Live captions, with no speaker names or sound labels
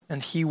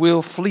and he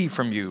will flee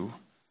from you.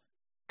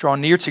 Draw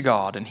near to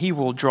God, and he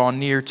will draw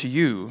near to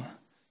you.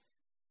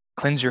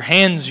 Cleanse your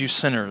hands, you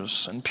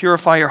sinners, and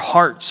purify your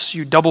hearts,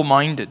 you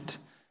double-minded.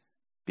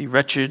 Be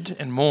wretched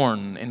and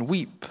mourn and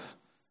weep.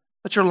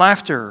 Let your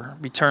laughter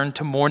be turned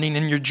to mourning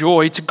and your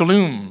joy to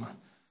gloom.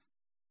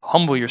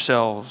 Humble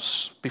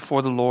yourselves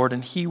before the Lord,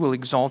 and he will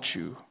exalt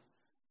you.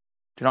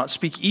 Do not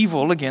speak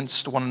evil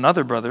against one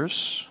another,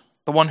 brothers.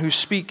 The one who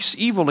speaks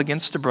evil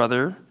against a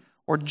brother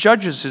or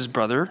judges his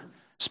brother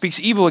speaks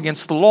evil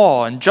against the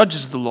law and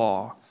judges the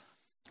law.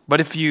 But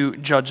if you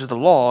judge the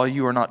law,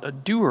 you are not a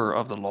doer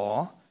of the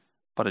law,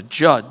 but a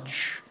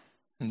judge.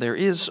 And there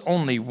is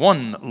only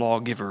one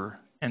lawgiver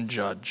and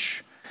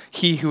judge,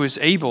 he who is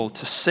able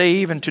to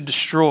save and to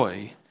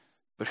destroy.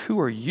 But who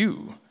are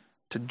you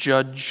to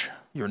judge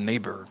your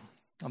neighbor?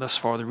 Thus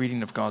far, the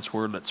reading of God's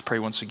word. Let's pray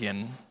once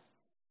again.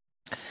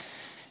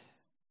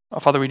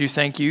 Father, we do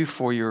thank you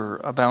for your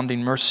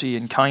abounding mercy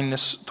and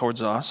kindness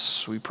towards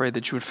us. We pray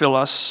that you would fill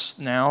us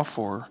now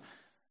for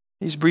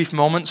these brief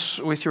moments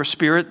with your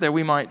Spirit, that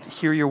we might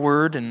hear your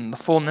word in the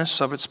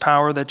fullness of its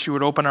power, that you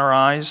would open our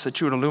eyes,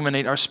 that you would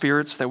illuminate our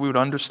spirits, that we would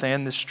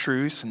understand this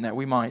truth, and that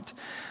we might,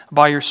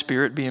 by your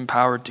Spirit, be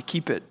empowered to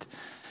keep it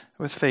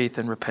with faith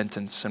and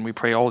repentance. And we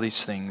pray all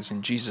these things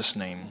in Jesus'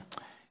 name.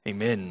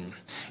 Amen.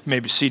 You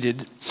may be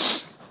seated.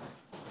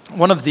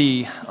 One of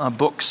the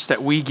books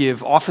that we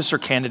give officer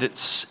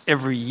candidates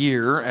every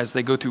year as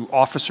they go through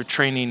officer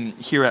training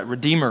here at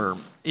Redeemer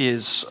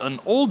is an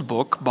old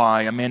book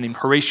by a man named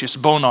Horatius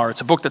Bonar.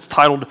 It's a book that's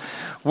titled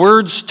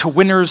Words to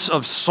Winners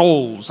of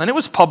Souls, and it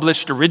was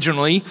published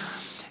originally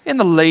in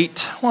the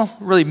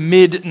really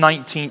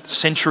mid-19th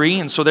century,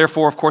 and so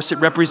therefore, of course, it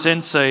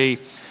represents a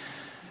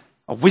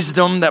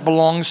wisdom that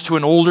belongs to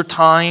an older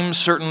time.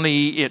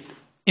 Certainly, it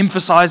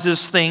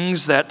emphasizes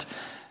things that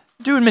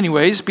do in many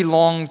ways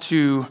belong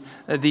to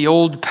the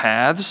old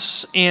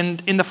paths.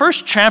 And in the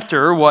first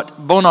chapter,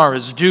 what Bonar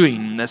is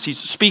doing as he's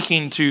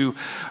speaking to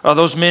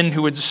those men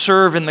who would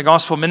serve in the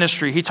gospel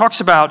ministry, he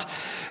talks about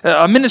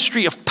a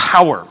ministry of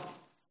power.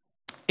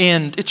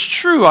 And it's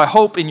true, I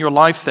hope, in your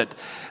life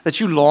that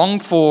you long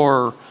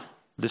for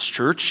this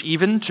church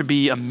even to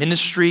be a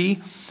ministry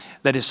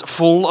that is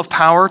full of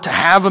power, to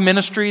have a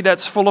ministry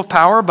that's full of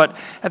power. But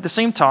at the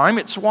same time,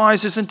 it's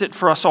wise, isn't it,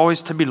 for us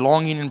always to be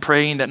longing and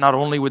praying that not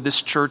only would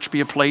this church be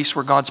a place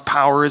where God's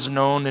power is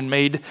known and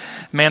made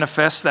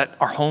manifest, that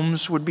our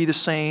homes would be the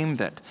same,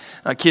 that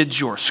kids,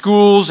 your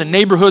schools and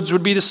neighborhoods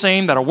would be the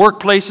same, that our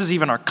workplaces,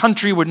 even our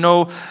country, would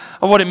know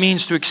what it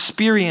means to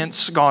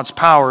experience God's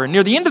power. And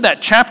near the end of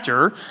that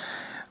chapter,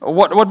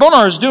 what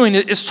Bonar is doing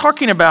is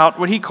talking about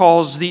what he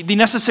calls the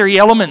necessary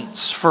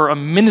elements for a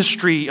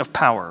ministry of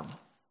power.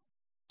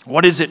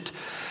 What is it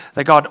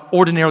that God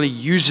ordinarily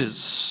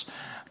uses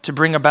to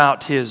bring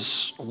about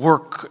his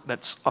work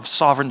that's of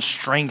sovereign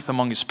strength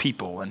among his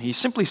people? And he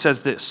simply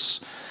says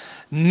this: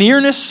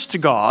 nearness to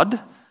God,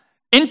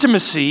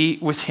 intimacy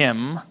with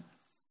him,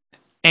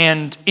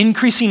 and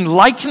increasing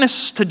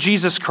likeness to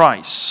Jesus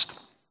Christ.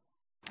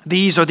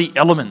 These are the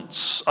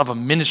elements of a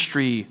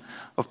ministry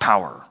of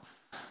power.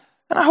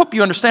 And I hope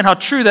you understand how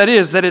true that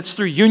is, that it's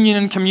through union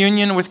and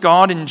communion with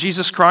God in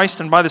Jesus Christ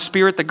and by the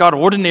Spirit that God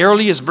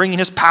ordinarily is bringing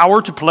his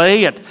power to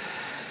play at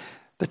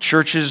the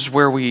churches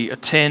where we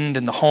attend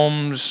and the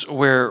homes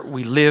where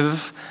we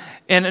live.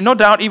 And no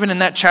doubt, even in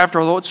that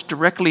chapter, although it's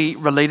directly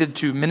related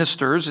to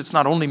ministers, it's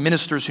not only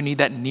ministers who need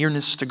that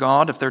nearness to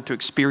God if they're to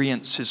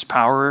experience his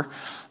power.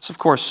 It's, of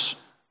course,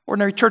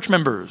 ordinary church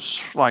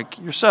members like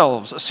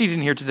yourselves seated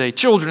in here today,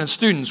 children and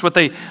students. What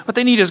they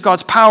need is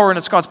God's power, and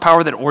it's God's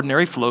power that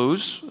ordinarily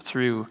flows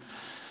through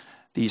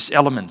these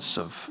elements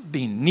of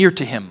being near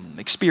to him,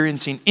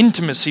 experiencing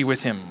intimacy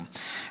with him.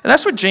 And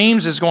that's what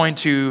James is going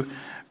to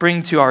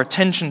bring to our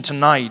attention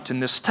tonight in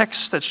this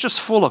text that's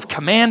just full of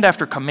command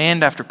after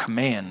command after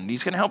command.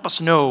 He's going to help us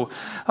know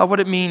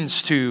what it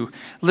means to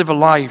live a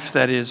life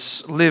that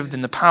is lived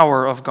in the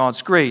power of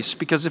God's grace.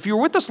 Because if you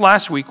were with us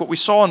last week, what we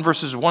saw in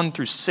verses 1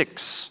 through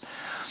 6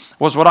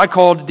 was what I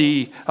called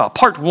the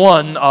part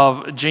 1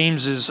 of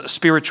James's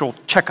spiritual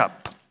checkup.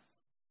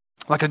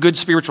 Like a good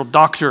spiritual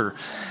doctor,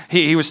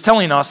 he was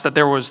telling us that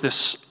there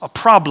was a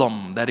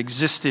problem that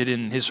existed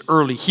in his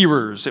early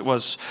hearers. It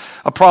was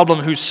a problem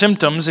whose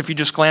symptoms, if you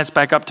just glance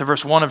back up to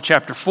verse 1 of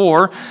chapter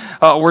 4,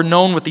 were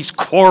known with these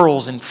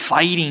quarrels and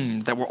fighting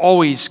that were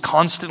always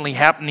constantly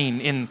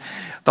happening in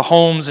the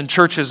homes and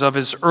churches of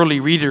his early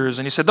readers.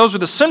 And he said those were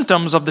the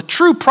symptoms of the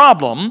true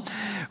problem,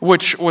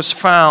 which was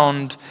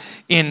found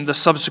in the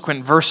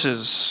subsequent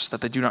verses,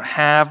 that they do not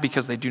have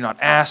because they do not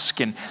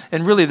ask. And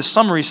really the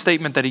summary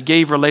statement that he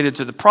gave related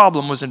to the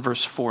problem was in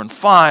verse 4 and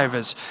 5,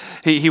 as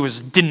he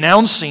was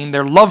denouncing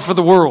their love for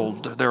the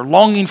world, their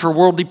longing for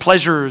worldly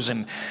pleasures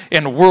and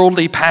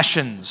worldly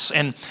passions.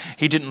 And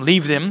he didn't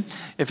leave them,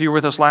 if you were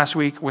with us last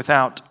week,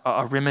 without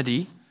a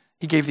remedy.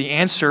 He gave the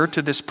answer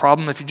to this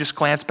problem if you just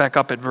glance back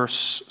up at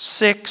verse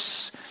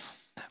 6.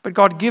 But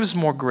God gives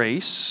more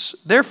grace.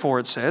 Therefore,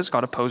 it says,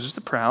 God opposes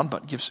the proud,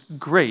 but gives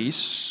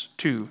grace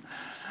to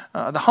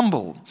the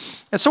humble.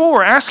 And so what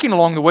we're asking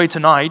along the way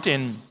tonight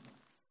in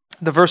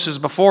the verses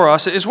before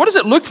us, is what does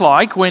it look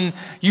like when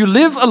you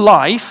live a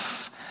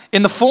life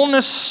in the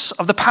fullness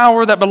of the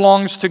power that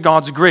belongs to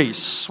God's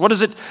grace? What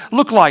does it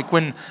look like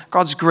when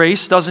God's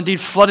grace does indeed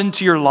flood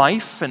into your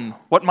life, and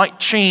what might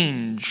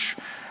change?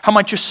 How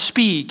might you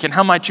speak, and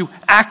how might you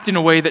act in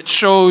a way that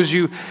shows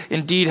you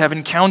indeed have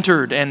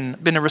encountered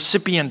and been a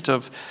recipient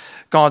of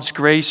God's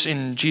grace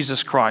in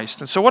Jesus Christ?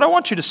 And so what I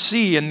want you to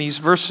see in these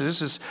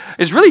verses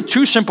is really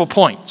two simple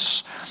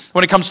points.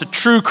 When it comes to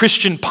true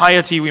Christian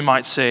piety, we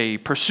might say,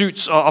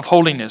 pursuits of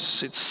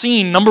holiness, it's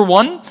seen, number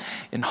one,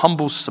 in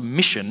humble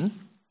submission.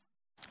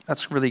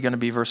 That's really going to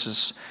be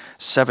verses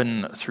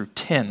 7 through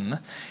 10.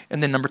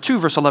 And then number 2,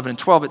 verse 11 and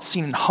 12, it's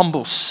seen in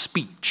humble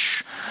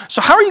speech.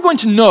 So how are you going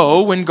to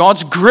know when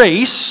God's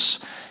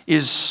grace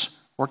is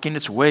working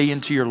its way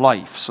into your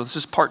life? So this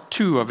is part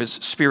 2 of his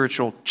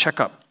spiritual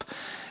checkup.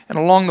 And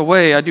along the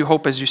way, I do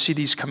hope as you see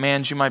these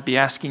commands, you might be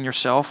asking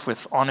yourself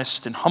with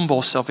honest and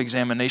humble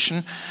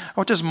self-examination,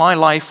 what does my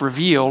life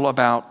reveal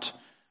about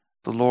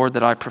the Lord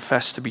that I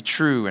profess to be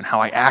true, and how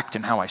I act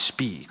and how I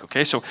speak?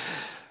 Okay, so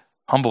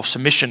humble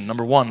submission,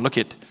 number 1. Look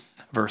at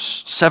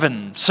verse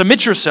 7.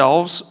 Submit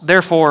yourselves,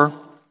 therefore,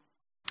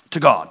 to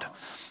God.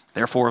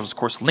 Therefore, of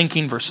course,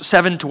 linking verse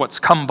 7 to what's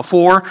come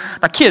before.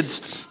 Now,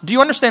 kids, do you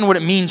understand what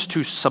it means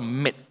to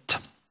submit?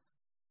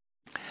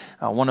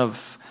 One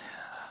of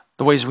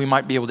the ways we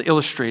might be able to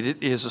illustrate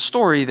it is a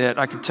story that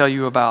I can tell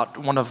you about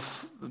one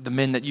of the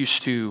men that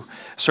used to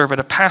serve as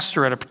a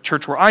pastor at a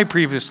church where I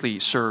previously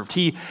served.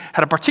 He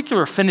had a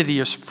particular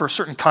affinity for a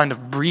certain kind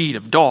of breed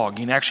of dog.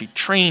 He actually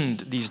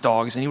trained these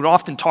dogs, and he would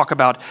often talk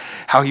about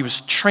how he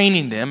was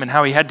training them and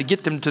how he had to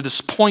get them to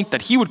this point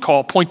that he would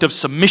call point of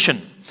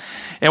submission.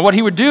 And what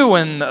he would do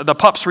when the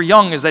pups were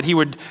young is that he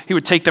would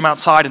take them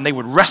outside and they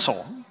would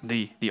wrestle,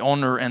 the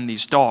owner and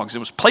these dogs. It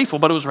was playful,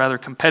 but it was rather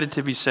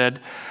competitive, he said.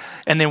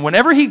 And then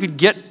whenever he could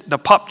get the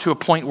pup to a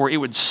point where it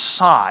would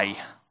sigh,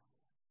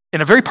 in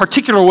a very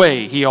particular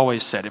way, he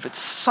always said, if it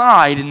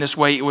sighed in this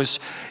way, it was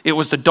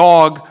the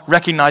dog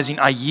recognizing,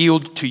 I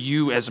yield to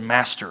you as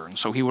master. And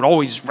so he would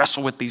always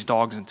wrestle with these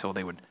dogs until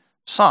they would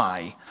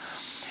sigh.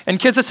 And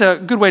kids, that's a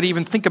good way to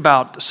even think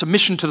about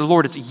submission to the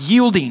Lord. It's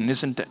yielding,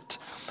 isn't it,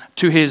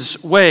 to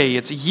his way.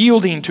 It's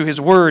yielding to his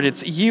word.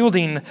 It's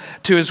yielding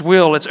to his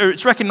will.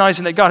 It's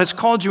recognizing that God has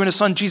called you in his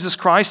Son, Jesus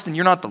Christ, and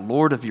you're not the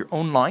Lord of your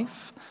own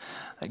life.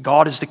 That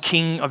God is the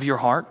king of your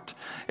heart.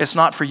 It's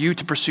not for you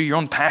to pursue your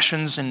own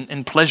passions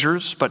and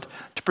pleasures, but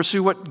to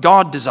pursue what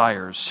God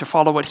desires, to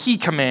follow what he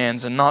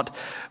commands and not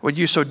what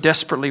you so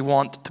desperately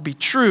want to be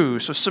true.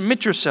 So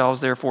submit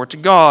yourselves, therefore, to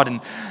God.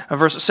 And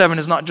verse 7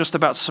 is not just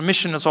about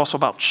submission, it's also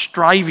about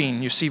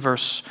striving. You see,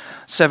 verse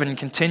 7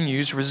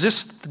 continues,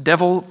 resist the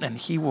devil and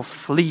he will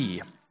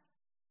flee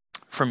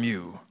from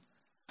you.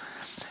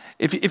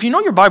 If you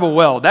know your Bible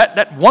well,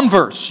 that one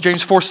verse,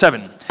 James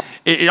 4:7,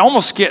 it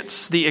almost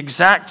gets the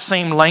exact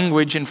same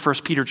language in 1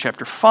 Peter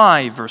chapter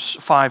 5, verse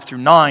 5 through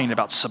 9,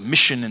 about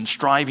submission and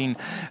striving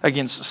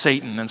against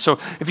Satan. And so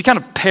if you kind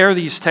of pair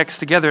these texts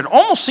together, it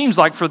almost seems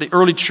like for the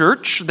early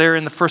church there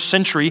in the first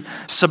century,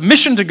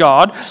 submission to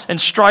God and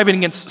striving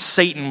against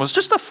Satan was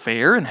just a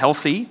fair and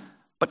healthy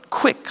but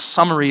quick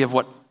summary of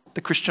what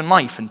the Christian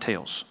life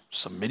entails.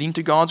 Submitting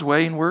to God's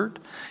way and word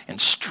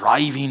and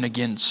striving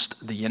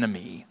against the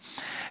enemy.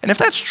 And if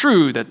that's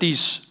true, that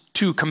these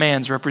two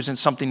commands represent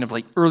something of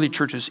like early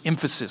church's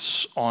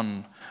emphasis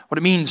on what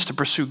it means to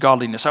pursue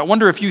godliness, I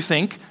wonder if you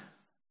think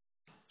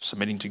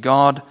submitting to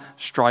God,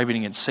 striving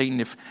against Satan,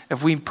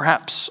 if we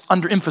perhaps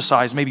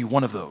underemphasize maybe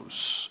one of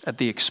those at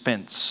the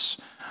expense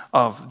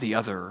of the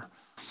other.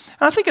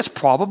 And I think it's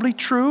probably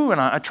true,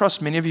 and I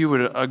trust many of you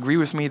would agree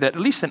with me that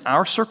at least in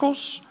our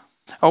circles,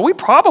 we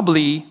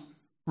probably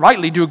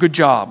rightly do a good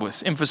job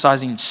with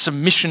emphasizing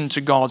submission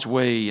to God's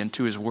way and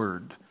to his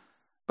word.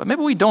 But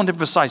maybe we don't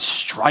emphasize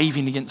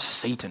striving against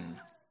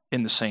Satan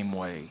in the same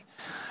way.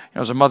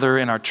 There was a mother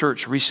in our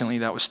church recently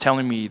that was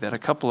telling me that a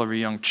couple of her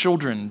young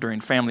children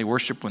during family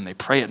worship when they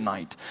pray at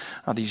night,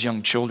 these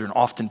young children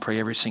often pray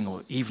every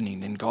single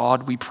evening, "In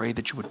God we pray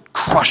that you would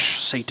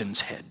crush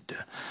Satan's head."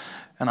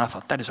 And I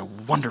thought that is a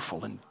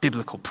wonderful and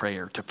biblical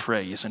prayer to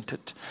pray, isn't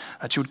it?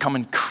 That you would come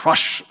and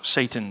crush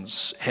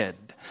Satan's head.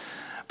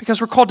 Because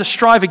we're called to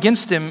strive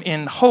against him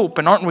in hope,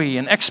 and aren't we?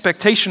 In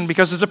expectation,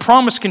 because there's a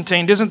promise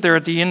contained, isn't there,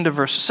 at the end of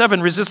verse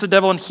 7, resist the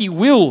devil and he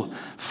will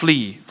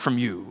flee from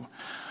you.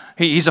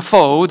 He's a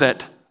foe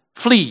that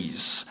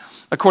flees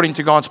according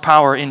to God's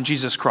power in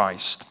Jesus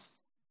Christ.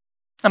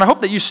 And I hope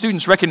that you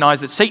students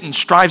recognize that Satan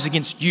strives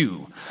against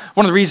you.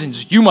 One of the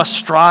reasons you must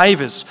strive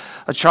as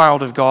a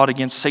child of God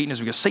against Satan is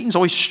because Satan's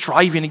always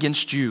striving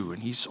against you,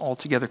 and he's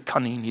altogether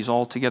cunning, he's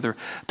altogether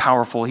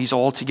powerful, he's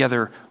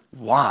altogether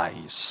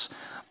wise.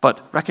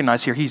 But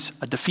recognize here, he's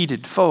a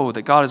defeated foe,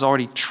 that God has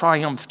already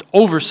triumphed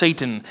over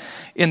Satan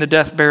in the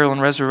death, burial,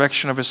 and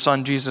resurrection of his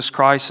Son, Jesus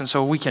Christ. And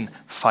so we can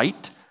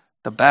fight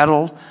the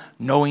battle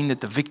knowing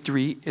that the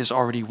victory is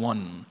already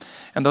won.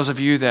 And those of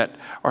you that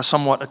are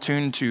somewhat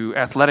attuned to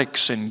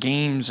athletics and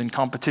games and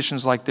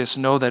competitions like this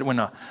know that when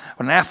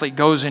an athlete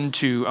goes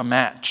into a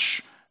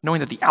match, knowing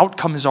that the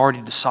outcome is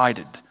already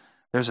decided,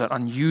 There's an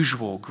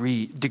unusual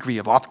degree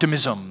of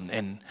optimism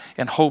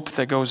and hope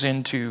that goes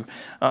into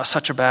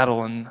such a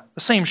battle, and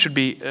the same should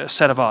be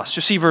said of us.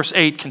 You see, verse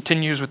 8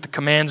 continues with the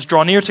commands,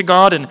 draw near to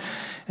God,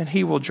 and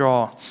he will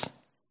draw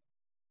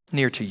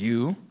near to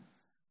you.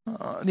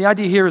 The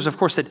idea here is, of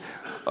course, that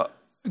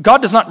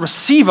God does not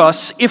receive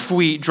us if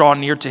we draw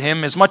near to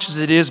him, as much as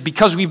it is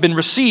because we've been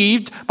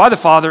received by the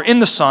Father in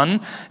the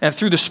Son and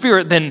through the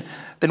Spirit, then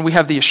we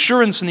have the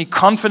assurance and the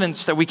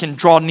confidence that we can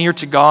draw near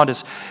to God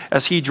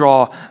as he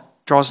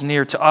draws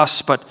near to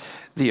us. But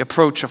the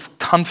approach of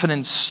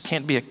confidence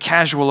can't be a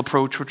casual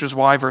approach, which is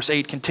why verse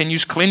 8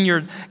 continues,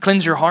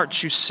 cleanse your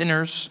hearts, you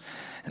sinners,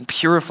 and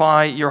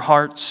purify your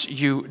hearts,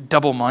 you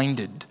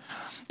double-minded.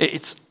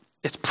 It's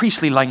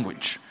priestly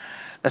language.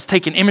 That's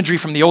taken imagery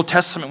from the Old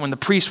Testament when the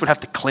priests would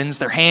have to cleanse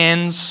their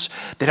hands.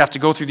 They'd have to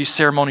go through these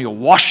ceremonial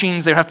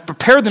washings. They'd have to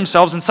prepare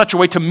themselves in such a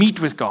way to meet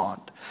with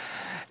God.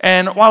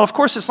 And while, of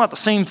course, it's not the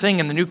same thing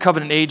in the New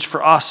Covenant age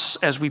for us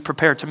as we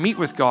prepare to meet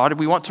with God,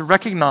 we want to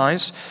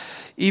recognize,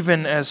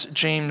 even as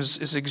James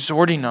is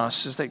exhorting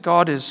us, is that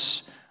God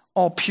is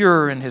all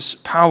pure in his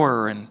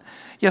power. And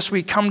yes,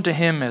 we come to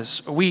him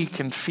as weak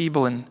and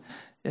feeble and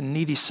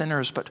needy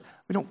sinners, but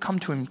we don't come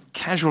to him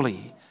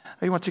casually.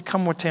 We want to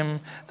come with him,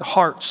 the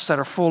hearts that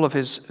are full of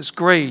his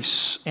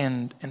grace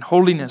and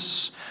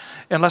holiness.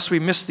 Unless we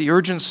miss the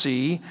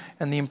urgency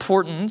and the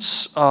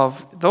importance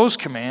of those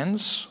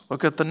commands,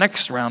 look at the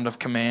next round of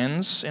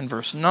commands in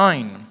verse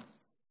 9.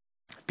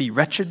 Be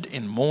wretched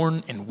and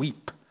mourn and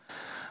weep.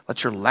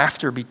 Let your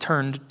laughter be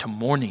turned to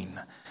mourning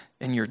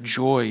and your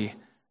joy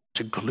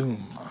to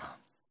gloom.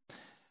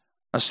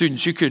 Now,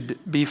 students, you could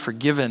be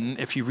forgiven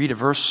if you read a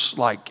verse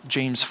like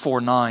James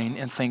 4:9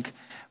 and think,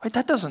 wait,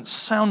 that doesn't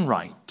sound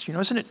right.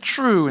 Isn't it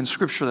true in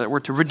Scripture that we're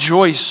to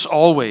rejoice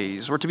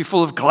always? We're to be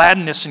full of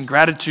gladness and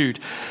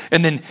gratitude.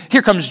 And then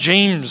here comes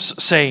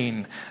James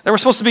saying that we're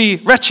supposed to be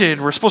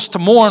wretched, we're supposed to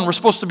mourn, we're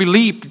supposed to be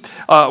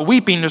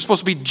weeping, there's supposed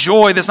to be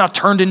joy that's not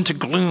turned into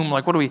gloom.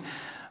 Like, what do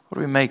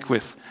we make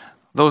with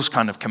those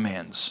kind of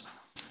commands?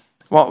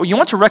 Well, you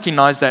want to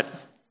recognize that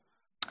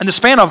in the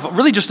span of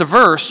really just a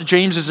verse,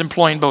 James is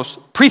employing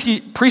both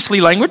priestly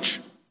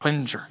language,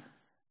 cleanse your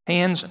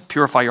hands and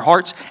purify your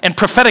hearts, and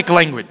prophetic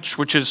language,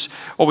 which is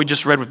what we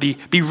just read would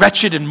be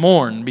wretched and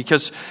mourn,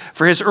 because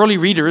for his early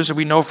readers,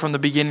 we know from the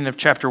beginning of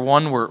chapter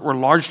 1, were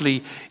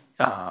largely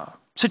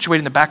situated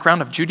in the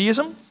background of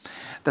Judaism,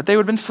 that they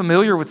would have been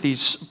familiar with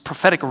these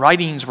prophetic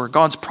writings where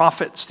God's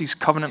prophets, these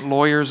covenant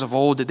lawyers of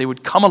old, that they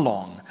would come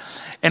along.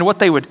 And what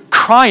they would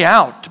cry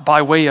out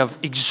by way of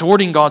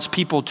exhorting God's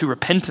people to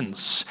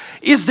repentance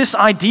is this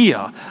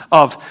idea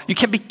of you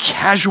can't be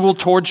casual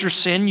towards your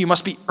sin. You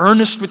must be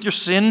earnest with your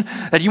sin,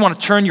 that you want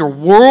to turn your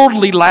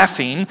worldly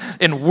laughing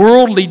and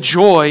worldly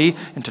joy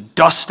into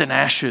dust and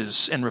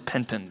ashes in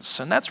repentance.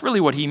 And that's really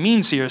what he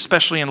means here,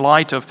 especially in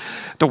light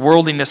of the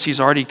worldliness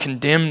he's already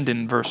condemned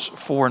in verse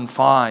 4 and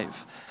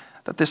 5.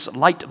 That this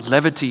light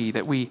levity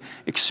that we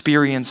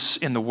experience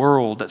in the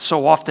world that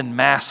so often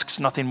masks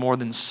nothing more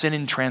than sin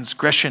and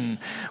transgression,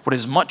 what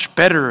is much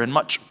better and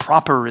much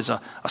proper is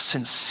a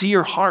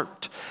sincere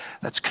heart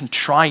that's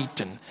contrite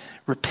and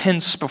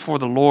repents before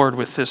the Lord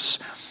with this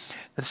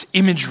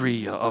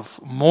imagery of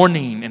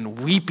mourning and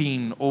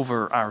weeping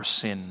over our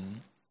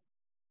sin.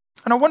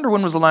 And I wonder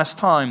when was the last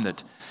time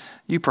that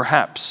you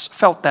perhaps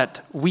felt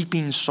that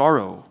weeping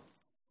sorrow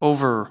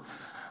over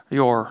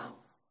your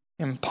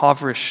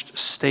impoverished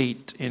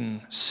state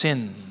in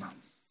sin.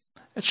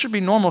 It should be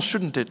normal,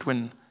 shouldn't it,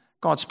 when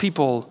God's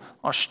people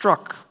are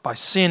struck by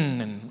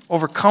sin and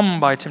overcome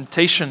by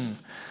temptation,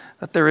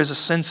 that there is a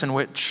sense in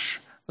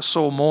which the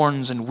soul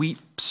mourns and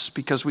weeps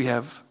because we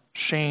have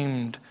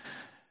shamed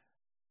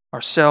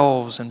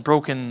ourselves and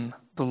broken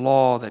the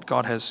law that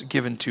God has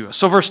given to us.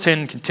 So verse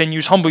 10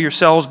 continues, humble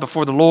yourselves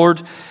before the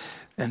Lord,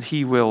 and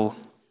he will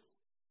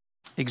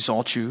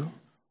exalt you.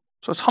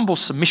 So it's humble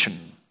submission.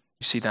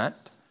 You see that?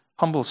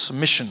 Humble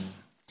submission.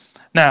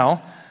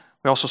 Now,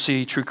 we also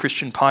see true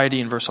Christian piety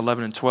in verse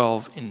 11 and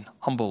 12 in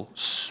humble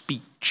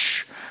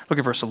speech. Look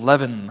at verse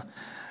 11.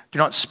 Do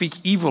not speak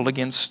evil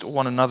against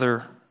one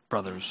another,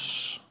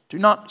 brothers. Do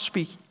not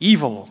speak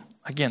evil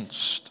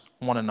against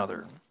one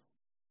another.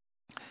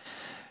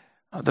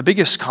 The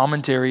biggest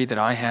commentary that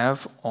I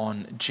have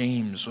on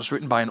James was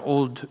written by an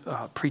old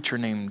preacher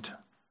named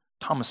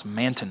Thomas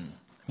Manton.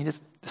 I mean,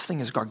 this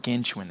thing is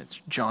gargantuan.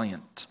 It's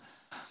giant.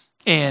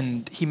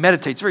 And he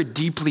meditates very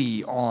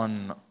deeply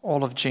on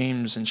all of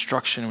James'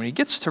 instruction. When he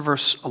gets to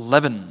verse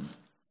 11,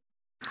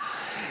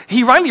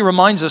 he rightly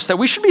reminds us that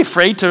we should be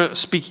afraid to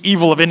speak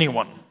evil of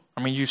anyone.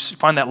 I mean, you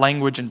find that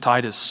language in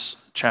Titus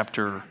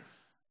chapter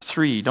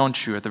 3,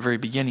 don't you, at the very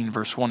beginning,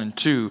 verse 1 and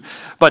 2.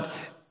 But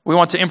we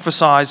want to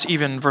emphasize,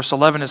 even verse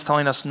 11 is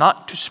telling us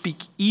not to speak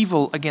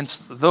evil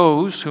against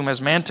those whom,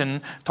 as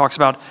Manton talks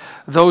about,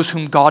 those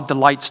whom God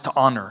delights to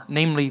honor,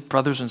 namely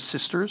brothers and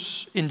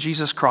sisters in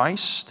Jesus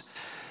Christ.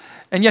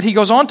 And yet he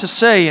goes on to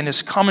say in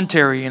his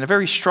commentary in a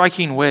very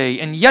striking way,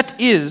 and yet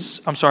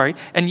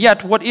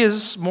what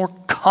is more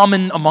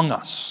common among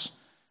us?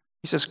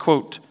 He says,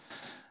 quote,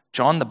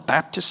 John the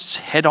Baptist's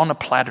head on a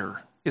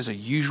platter is a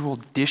usual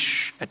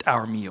dish at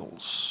our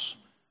meals.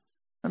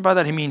 And by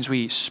that he means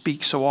we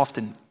speak so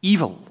often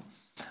evil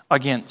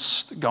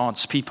against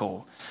God's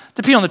people.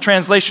 Depending on the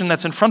translation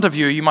that's in front of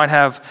you, you might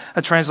have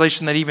a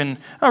translation that even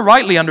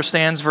rightly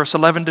understands verse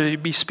 11 to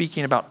be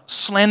speaking about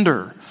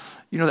slander.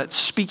 You know, that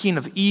speaking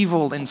of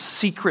evil in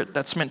secret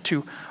that's meant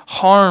to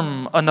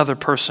harm another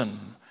person.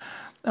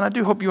 And I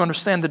do hope you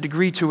understand the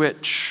degree to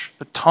which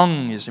the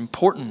tongue is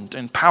important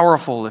and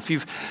powerful. If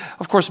you've,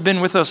 of course, been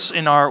with us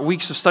in our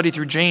weeks of study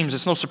through James,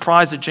 it's no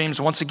surprise that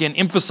James once again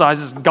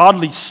emphasizes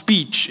godly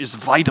speech is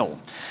vital,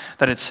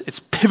 that it's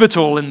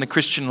pivotal in the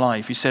Christian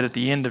life. He said at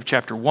the end of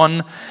chapter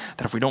 1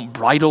 that if we don't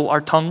bridle our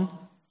tongue,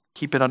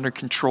 keep it under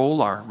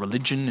control, our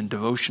religion and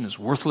devotion is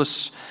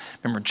worthless.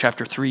 Remember in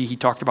chapter 3, he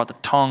talked about the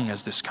tongue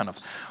as this kind of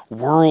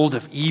world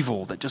of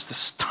evil, that just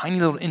this tiny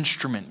little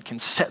instrument can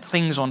set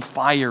things on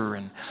fire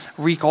and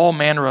wreak all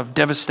manner of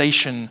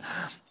devastation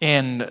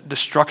and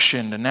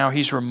destruction. And now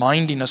he's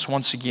reminding us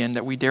once again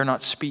that we dare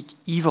not speak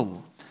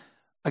evil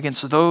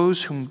against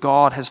those whom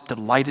God has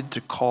delighted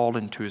to call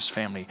into his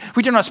family.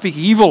 We dare not speak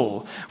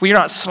evil. We dare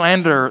not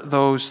slander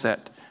those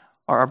that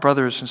are our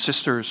brothers and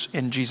sisters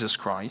in Jesus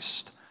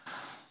Christ.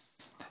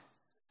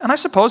 And I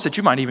suppose that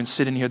you might even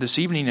sit in here this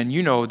evening and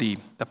you know the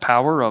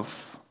power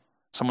of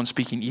someone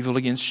speaking evil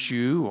against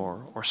you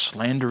or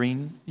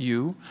slandering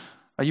you.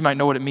 You might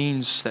know what it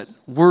means that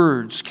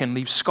words can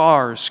leave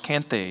scars,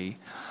 can't they,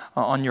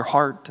 on your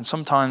heart. And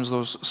sometimes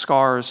those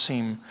scars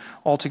seem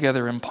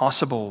altogether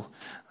impossible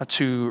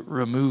to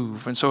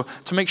remove. And so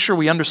to make sure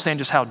we understand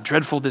just how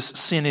dreadful this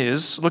sin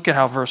is, look at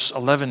how verse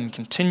 11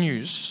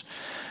 continues.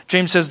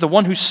 James says, "The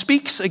one who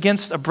speaks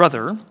against a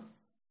brother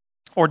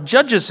or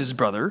judges his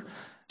brother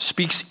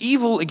speaks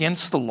evil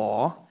against the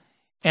law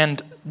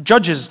and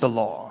judges the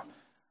law.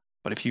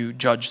 But if you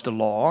judge the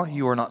law,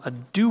 you are not a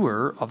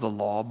doer of the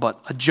law, but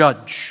a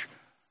judge."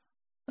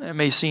 It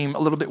may seem a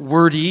little bit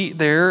wordy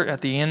there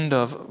at the end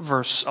of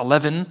verse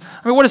 11.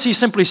 I mean, what is he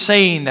simply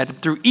saying?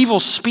 That through evil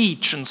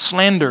speech and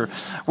slander,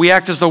 we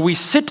act as though we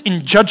sit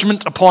in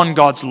judgment upon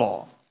God's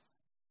law.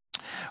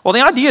 Well,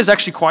 the idea is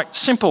actually quite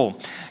simple,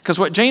 because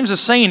what James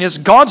is saying is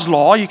God's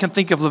law, you can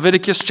think of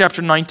Leviticus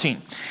chapter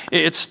 19.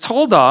 It's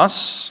told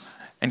us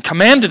and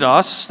commanded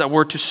us that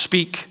we're to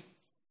speak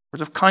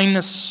words of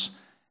kindness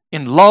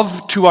in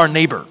love to our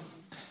neighbor.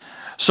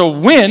 So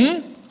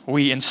when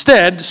we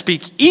instead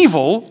speak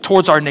evil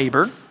towards our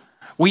neighbor,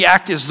 we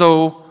act as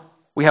though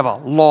we have a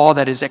law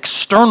that is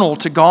external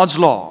to God's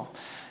law,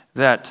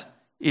 that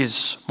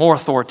is more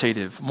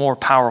authoritative, more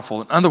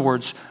powerful. In other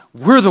words,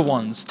 we're the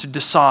ones to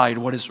decide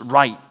what is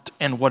right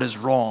and what is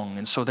wrong.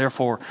 And so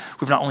therefore,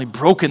 we've not only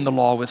broken the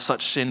law with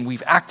such sin,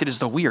 we've acted as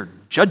though we are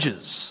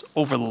judges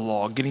over the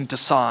law, getting to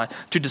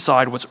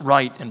decide what's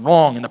right and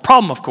wrong. And the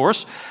problem, of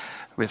course,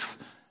 with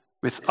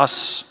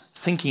us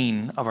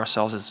thinking of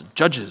ourselves as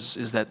judges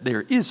is that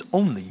there is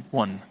only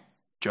one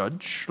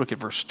judge. Look at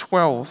verse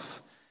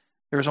 12.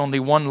 There is only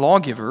one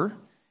lawgiver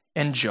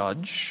and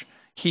judge,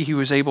 he who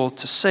is able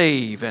to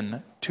save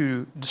and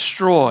to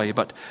destroy.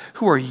 But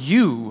who are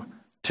you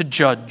to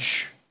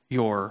judge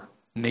your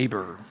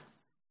neighbor?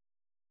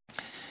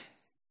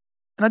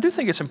 And I do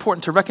think it's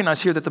important to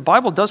recognize here that the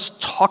Bible does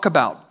talk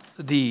about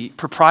the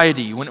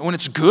propriety, when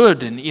it's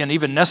good and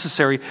even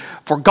necessary,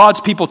 for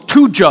God's people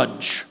to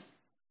judge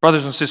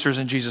brothers and sisters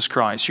in Jesus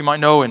Christ. You might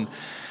know in,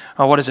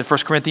 1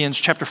 Corinthians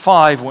chapter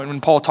 5,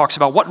 when Paul talks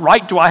about what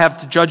right do I have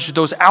to judge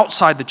those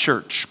outside the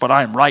church, but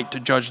I am right to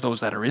judge those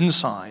that are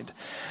inside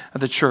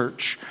of the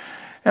church.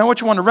 And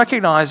what you want to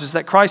recognize is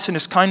that Christ in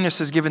his kindness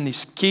has given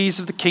these keys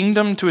of the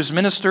kingdom to his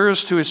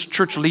ministers, to his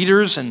church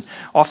leaders, and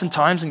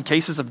oftentimes in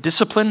cases of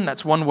discipline,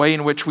 that's one way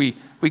in which we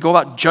go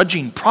about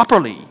judging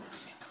properly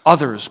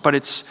others, but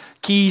it's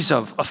keys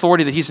of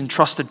authority that he's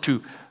entrusted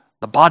to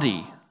the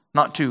body,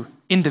 not to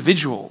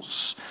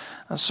individuals.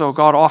 So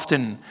God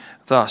often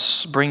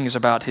thus brings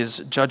about his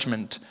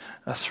judgment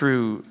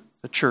through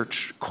the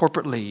church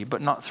corporately,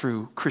 but not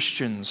through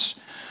Christians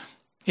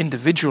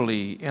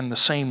individually in the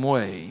same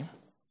way.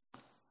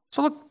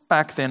 So look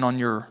back then on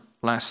your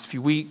last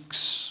few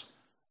weeks,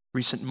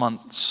 recent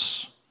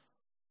months.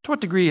 To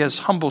what degree has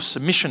humble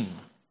submission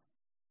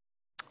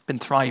been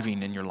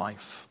thriving in your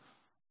life?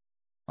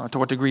 To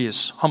what degree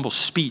is humble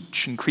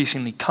speech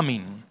increasingly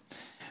coming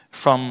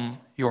from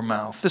your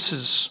mouth? This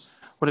is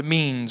what it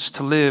means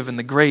to live in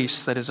the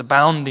grace that is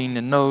abounding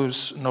and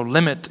knows no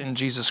limit in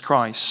Jesus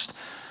Christ.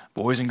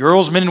 Boys and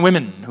girls, men and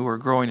women who are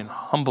growing in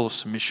humble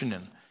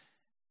submission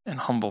and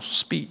humble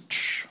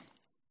speech.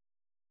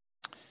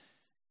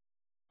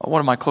 One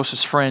of my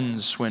closest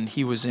friends, when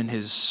he was in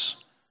his,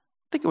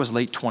 I think it was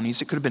late 20s,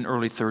 it could have been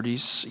early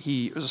 30s,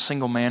 he was a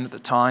single man at the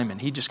time,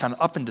 and he just kind of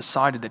up and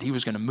decided that he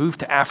was going to move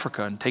to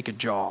Africa and take a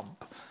job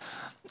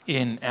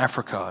in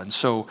Africa. And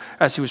so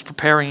as he was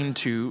preparing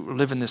to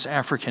live in this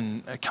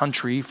African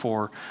country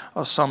for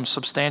some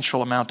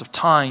substantial amount of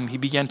time, he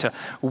began to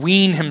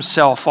wean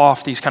himself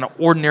off these kind of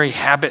ordinary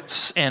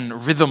habits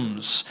and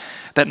rhythms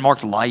that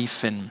marked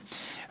life in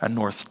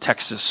North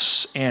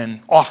Texas. And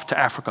off to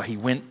Africa he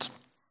went.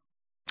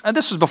 And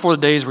this was before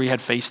the days where you had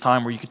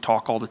FaceTime, where you could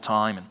talk all the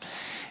time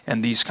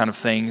and these kind of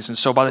things. And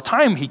so by the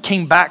time he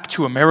came back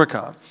to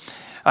America,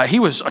 he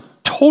was a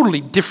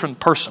totally different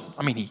person.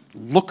 I mean, he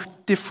looked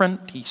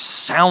different. He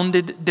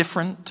sounded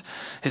different.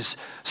 His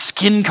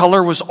skin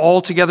color was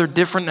altogether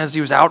different as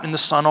he was out in the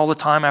sun all the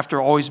time after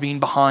always being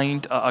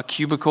behind a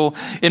cubicle.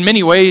 In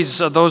many ways,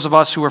 those of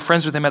us who were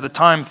friends with him at the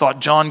time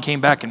thought John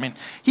came back and, man,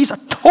 he's a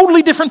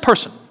totally different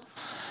person.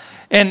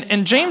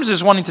 And James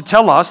is wanting to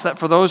tell us that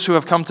for those who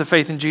have come to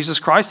faith in Jesus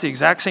Christ, the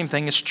exact same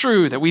thing is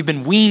true, that we've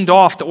been weaned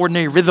off the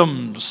ordinary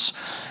rhythms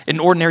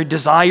and ordinary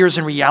desires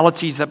and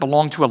realities that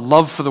belong to a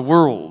love for the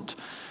world.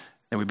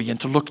 And we begin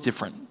to look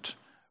different.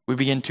 We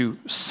begin to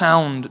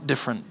sound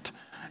different.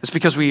 It's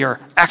because we are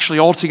actually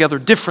altogether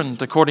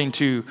different according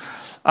to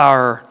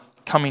our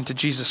coming to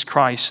Jesus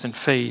Christ in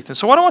faith. And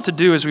so what I want to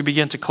do as we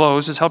begin to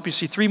close is help you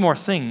see three more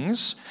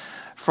things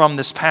from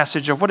this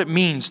passage of what it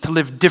means to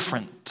live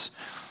different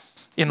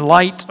in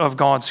light of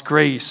God's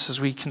grace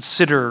as we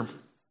consider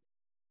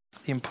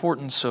the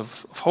importance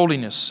of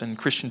holiness and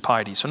Christian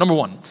piety. So number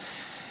one,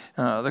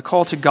 the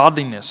call to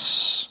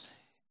godliness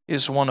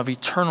is one of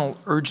eternal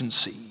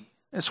urgency.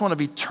 It's one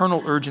of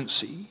eternal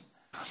urgency.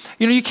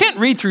 You know, you can't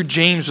read through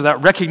James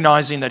without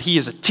recognizing that he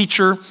is a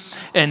teacher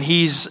and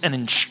he's an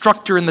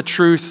instructor in the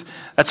truth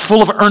that's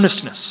full of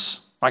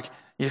earnestness. Like,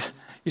 you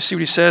see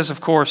what he says,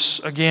 of course,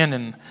 again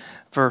in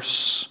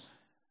verse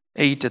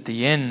 8 at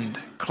the end,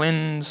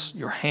 cleanse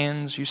your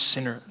hands, you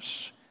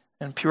sinners,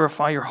 and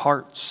purify your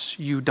hearts,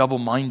 you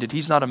double-minded.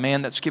 He's not a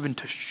man that's given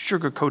to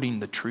sugarcoating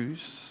the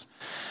truth.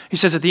 He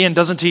says at the end,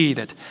 doesn't he,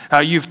 that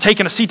you've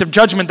taken a seat of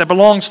judgment that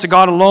belongs to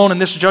God alone, and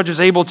this judge is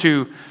able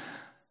to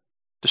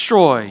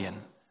destroy,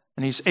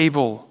 and he's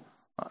able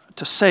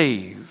to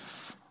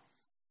save.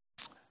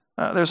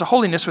 There's a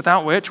holiness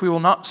without which we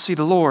will not see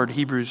the Lord,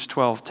 Hebrews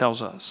 12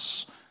 tells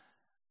us.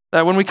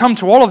 That when we come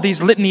to all of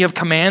these litany of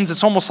commands,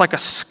 it's almost like a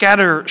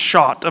scatter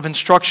shot of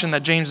instruction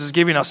that James is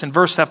giving us in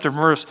verse after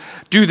verse.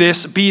 Do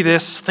this, be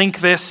this, think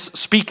this,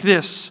 speak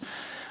this.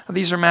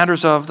 These are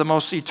matters of the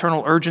most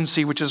eternal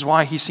urgency, which is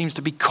why he seems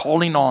to be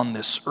calling on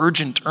this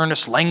urgent,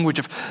 earnest language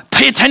of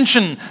pay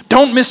attention,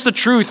 don't miss the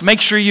truth, make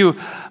sure you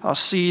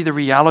see the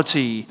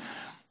reality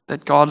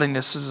that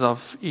godliness is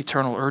of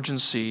eternal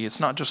urgency. It's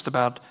not just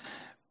about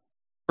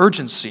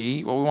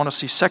urgency. What we want to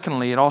see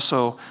secondly, it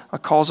also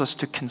calls us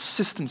to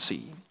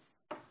consistency.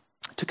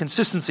 To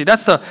consistency.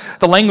 That's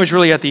the language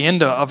really at the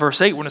end of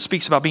verse 8 when it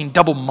speaks about being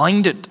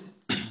double-minded.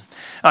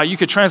 You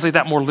could translate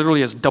that more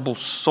literally as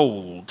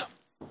double-souled.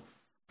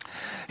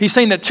 He's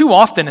saying that too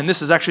often, and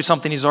this is actually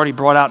something he's already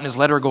brought out in his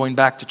letter going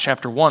back to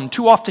chapter 1,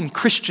 too often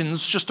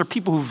Christians just are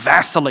people who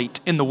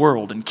vacillate in the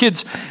world. And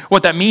kids,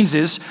 what that means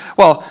is,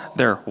 well,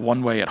 they're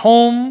one way at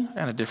home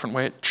and a different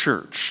way at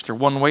church. They're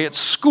one way at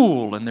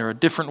school and they're a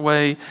different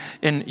way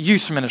in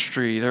youth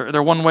ministry.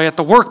 They're one way at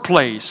the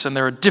workplace and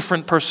they're a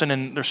different person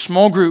in their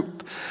small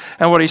group.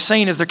 And what he's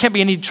saying is there can't be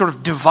any sort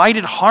of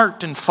divided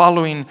heart in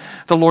following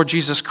the Lord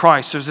Jesus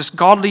Christ. There's this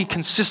godly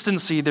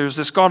consistency. There's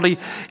this godly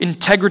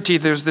integrity.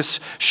 There's this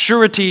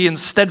surety and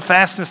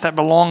steadfastness that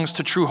belongs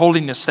to true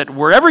holiness, that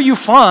wherever you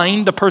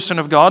find the person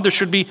of God, there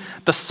should be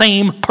the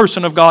same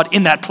person of God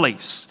in that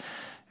place,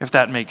 if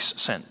that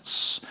makes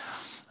sense.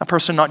 A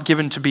person not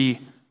given to be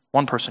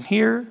one person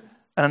here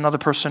and another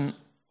person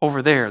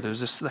over there. There's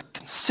this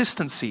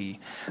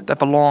consistency that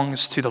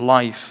belongs to the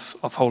life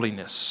of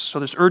holiness. So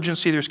there's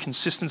urgency, there's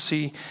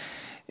consistency,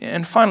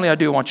 and finally I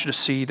do want you to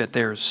see that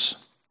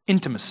there's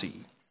intimacy.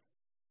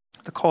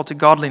 The call to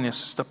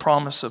godliness is the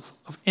promise of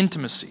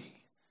intimacy.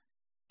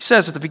 He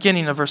says at the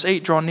beginning of verse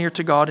 8, draw near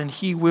to God and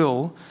he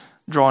will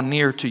draw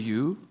near to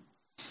you.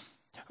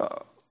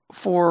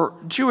 For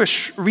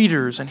Jewish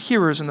readers and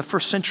hearers in the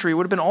first century, it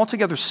would have been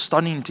altogether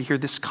stunning to hear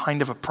this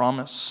kind of a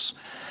promise.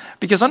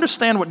 Because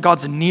understand what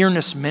God's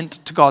nearness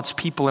meant to God's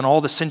people in all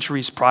the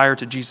centuries prior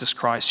to Jesus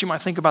Christ. You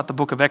might think about the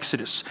book of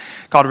Exodus.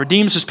 God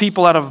redeems his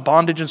people out of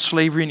bondage and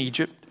slavery in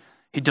Egypt.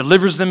 He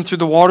delivers them through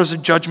the waters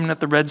of judgment at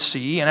the Red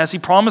Sea. And as he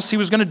promised he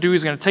was going to do,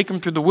 he's going to take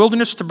them through the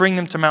wilderness to bring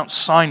them to Mount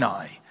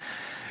Sinai.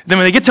 Then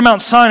when they get to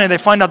Mount Sinai, they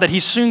find out that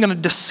he's soon going to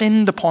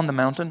descend upon the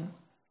mountain.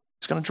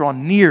 He's going to draw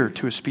near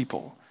to his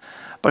people.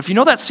 But if you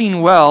know that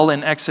scene well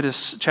in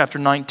Exodus chapter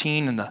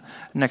 19 and the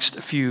next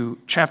few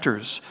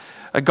chapters,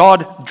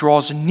 God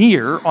draws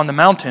near on the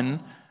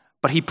mountain,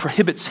 but he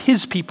prohibits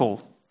his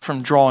people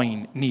from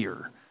drawing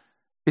near.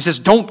 He says,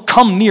 don't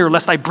come near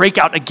lest I break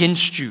out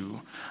against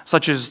you,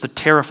 such as the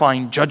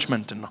terrifying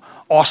judgment and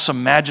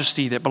awesome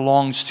majesty that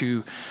belongs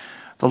to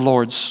the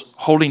Lord's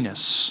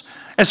holiness.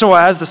 And so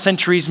as the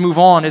centuries move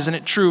on, isn't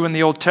it true in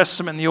the Old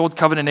Testament, in the Old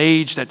Covenant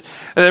age, that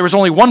there was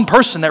only one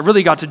person that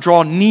really got to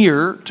draw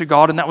near to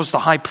God, and that was the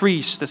high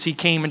priest as he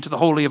came into the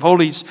Holy of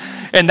Holies.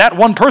 And that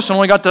one person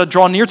only got to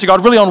draw near to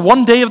God really on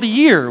one day of the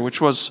year, which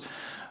was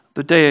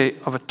the Day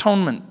of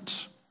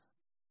Atonement.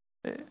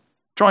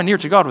 Drawing near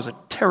to God was a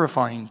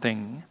terrifying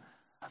thing.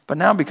 But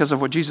now because of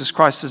what Jesus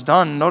Christ has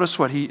done, notice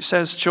what he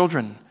says,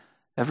 children,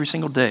 every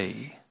single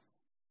day,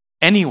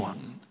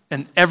 anyone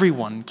and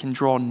everyone can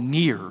draw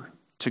near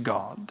to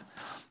God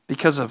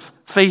because of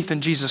faith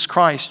in Jesus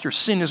Christ, your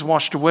sin is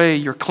washed away,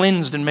 you're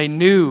cleansed and made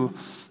new,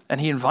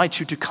 and he invites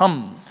you to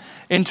come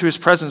into his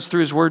presence through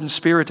his word and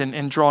spirit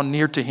and draw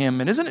near to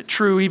him. And isn't it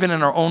true, even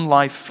in our own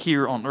life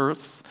here on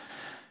earth,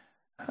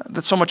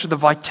 that so much of the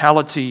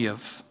vitality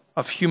of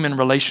human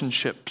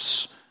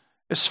relationships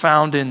is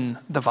found in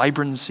the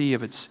vibrancy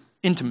of its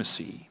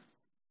intimacy?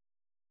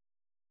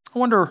 I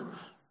wonder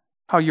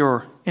how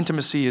your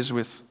intimacy is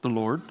with the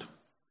Lord.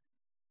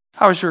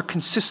 How is your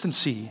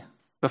consistency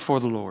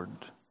before the Lord?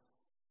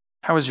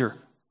 How is your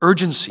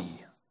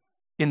urgency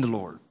in the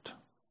Lord?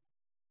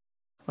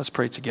 Let's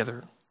pray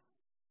together.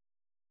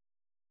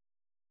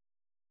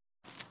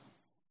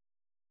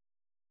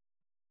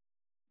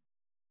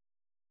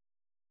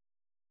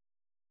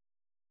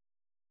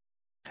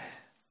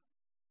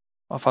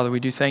 Oh, Father, we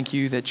do thank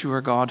you that you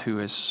are God who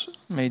has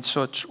made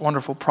such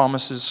wonderful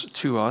promises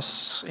to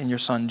us in your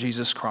Son,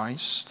 Jesus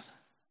Christ,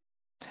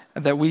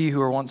 and that we who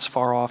were once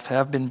far off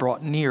have been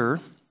brought near,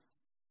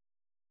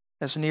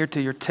 as near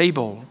to your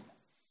table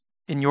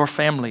in your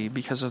family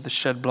because of the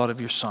shed blood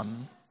of your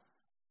Son.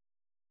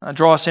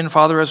 Draw us in,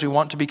 Father, as we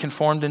want to be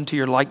conformed into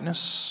your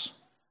likeness,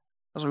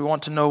 as we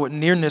want to know what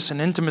nearness and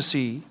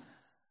intimacy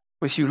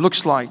with you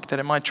looks like, that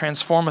it might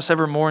transform us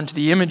ever more into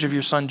the image of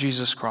your Son,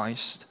 Jesus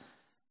Christ.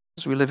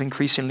 As we live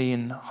increasingly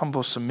in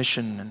humble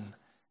submission and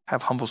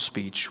have humble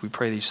speech, we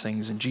pray these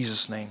things in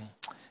Jesus' name.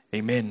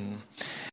 Amen.